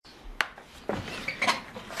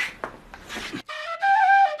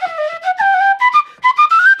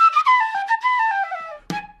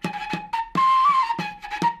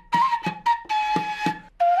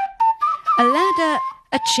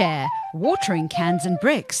watering cans and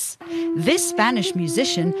bricks. This Spanish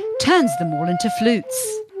musician turns them all into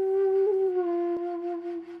flutes.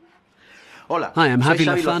 Hi, I'm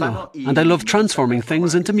Xavier Lozano, and I love transforming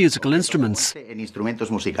things into musical instruments.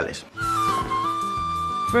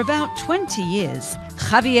 For about 20 years,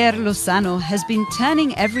 Xavier Lozano has been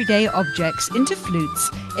turning everyday objects into flutes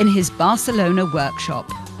in his Barcelona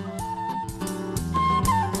workshop.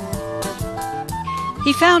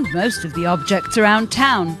 He found most of the objects around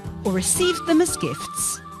town or received them as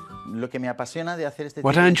gifts.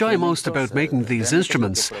 What I enjoy most about making these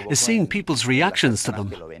instruments is seeing people's reactions to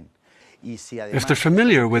them. If they're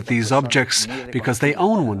familiar with these objects because they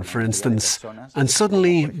own one, for instance, and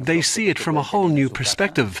suddenly they see it from a whole new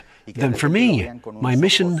perspective, then for me, my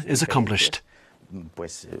mission is accomplished. Xavier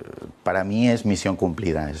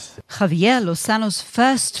Lozano's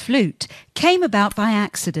first flute came about by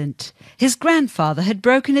accident. His grandfather had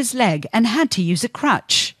broken his leg and had to use a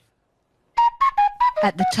crutch.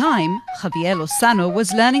 At the time, Xavier Lozano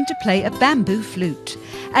was learning to play a bamboo flute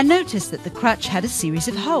and noticed that the crutch had a series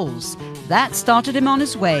of holes. That started him on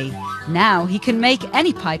his way. Now he can make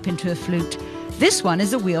any pipe into a flute. This one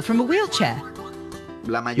is a wheel from a wheelchair.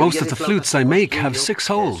 Most of the flutes I make have 6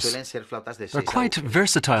 holes. They're quite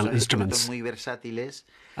versatile instruments.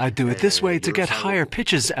 I do it this way to get higher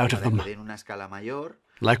pitches out of them,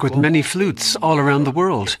 like with many flutes all around the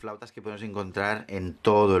world.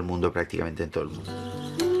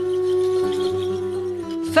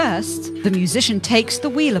 First, the musician takes the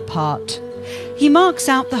wheel apart. He marks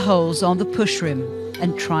out the holes on the push rim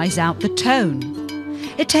and tries out the tone.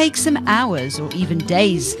 It takes him hours or even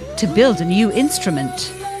days to build a new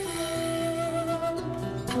instrument.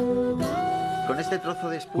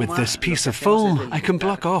 With this piece of foam, I can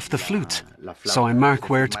block off the flute, so I mark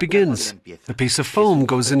where it begins. The piece of foam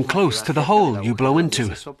goes in close to the hole you blow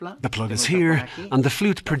into. The plug is here, and the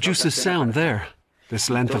flute produces sound there. This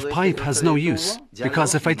length of pipe has no use,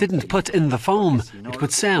 because if I didn't put in the foam, it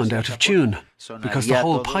would sound out of tune, because the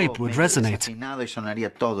whole pipe would resonate.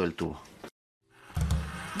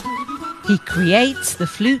 He creates the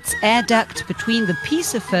flute's air duct between the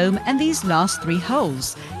piece of foam and these last 3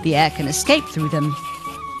 holes. The air can escape through them.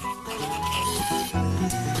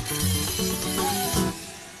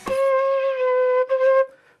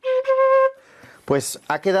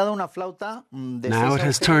 Now it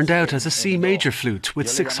has turned out as a C major flute with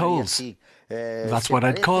 6 holes. That's what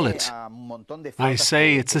I'd call it. I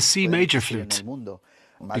say it's a C major flute,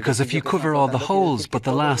 because if you cover all the holes but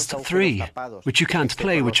the last 3, which you can't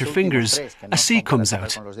play with your fingers, a C comes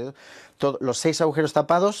out. 2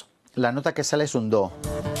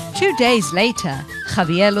 days later,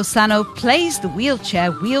 Xavier Lozano plays the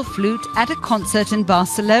wheelchair wheel flute at a concert in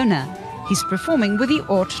Barcelona. He's performing with the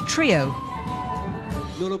Hort Trio.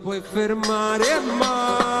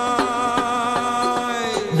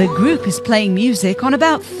 The group is playing music on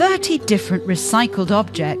about 30 different recycled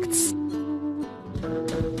objects.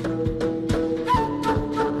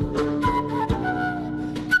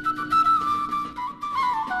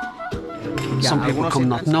 Some people come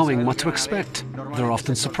not knowing what to expect. They're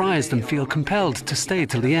often surprised and feel compelled to stay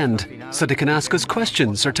till the end, so they can ask us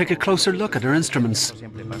questions or take a closer look at our instruments.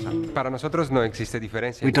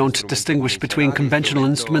 We don't distinguish between conventional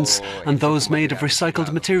instruments and those made of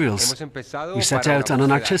recycled materials. We set out on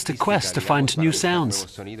an artistic quest to find new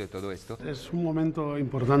sounds.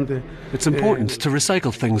 It's important to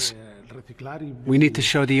recycle things. We need to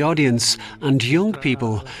show the audience and young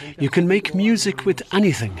people you can make music with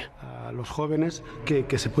anything.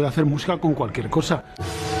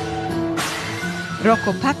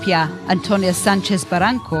 Rocco Papia, Antonia Sanchez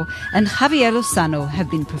Barranco and Xavier Lozano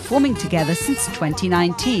have been performing together since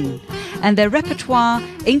 2019, and their repertoire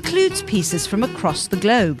includes pieces from across the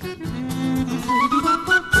globe.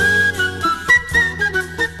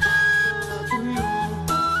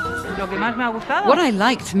 What I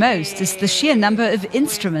liked most is the sheer number of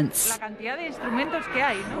instruments.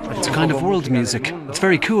 It's a kind of world music. It's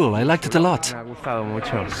very cool. I liked it a lot.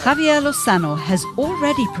 Xavier Lozano has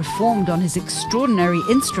already performed on his extraordinary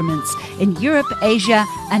instruments in Europe, Asia,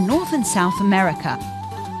 and North and South America.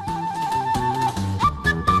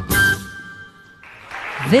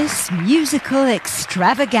 This musical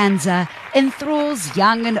extravaganza enthralls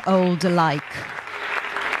young and old alike.